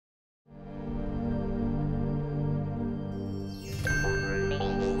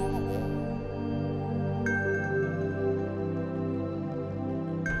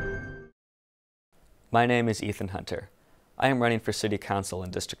My name is Ethan Hunter. I am running for City Council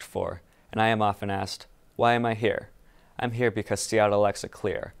in District 4, and I am often asked, why am I here? I'm here because Seattle lacks a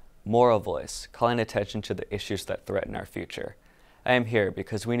clear, moral voice calling attention to the issues that threaten our future. I am here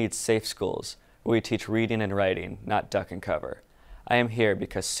because we need safe schools where we teach reading and writing, not duck and cover. I am here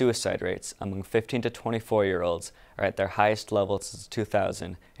because suicide rates among 15 to 24-year-olds are at their highest level since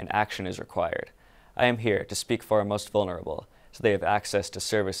 2000 and action is required. I am here to speak for our most vulnerable so they have access to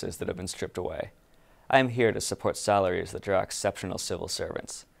services that have been stripped away. I am here to support salaries that draw exceptional civil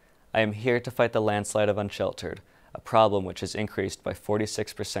servants. I am here to fight the landslide of unsheltered, a problem which has increased by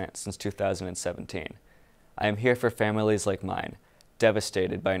 46% since 2017. I am here for families like mine,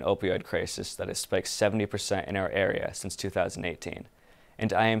 devastated by an opioid crisis that has spiked 70% in our area since 2018.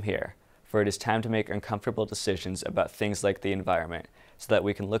 And I am here, for it is time to make uncomfortable decisions about things like the environment so that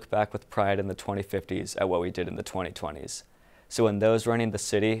we can look back with pride in the 2050s at what we did in the 2020s. So when those running the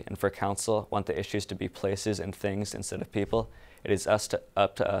city and for council want the issues to be places and things instead of people, it is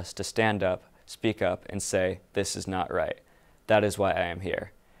up to us to stand up, speak up, and say, this is not right. That is why I am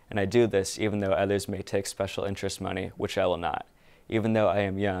here. And I do this even though others may take special interest money, which I will not, even though I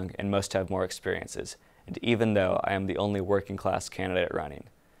am young and most have more experiences, and even though I am the only working class candidate running.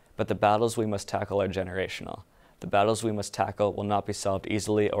 But the battles we must tackle are generational. The battles we must tackle will not be solved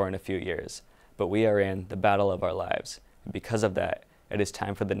easily or in a few years, but we are in the battle of our lives. And because of that, it is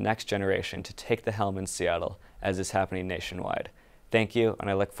time for the next generation to take the helm in Seattle, as is happening nationwide. Thank you, and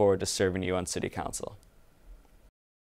I look forward to serving you on City Council.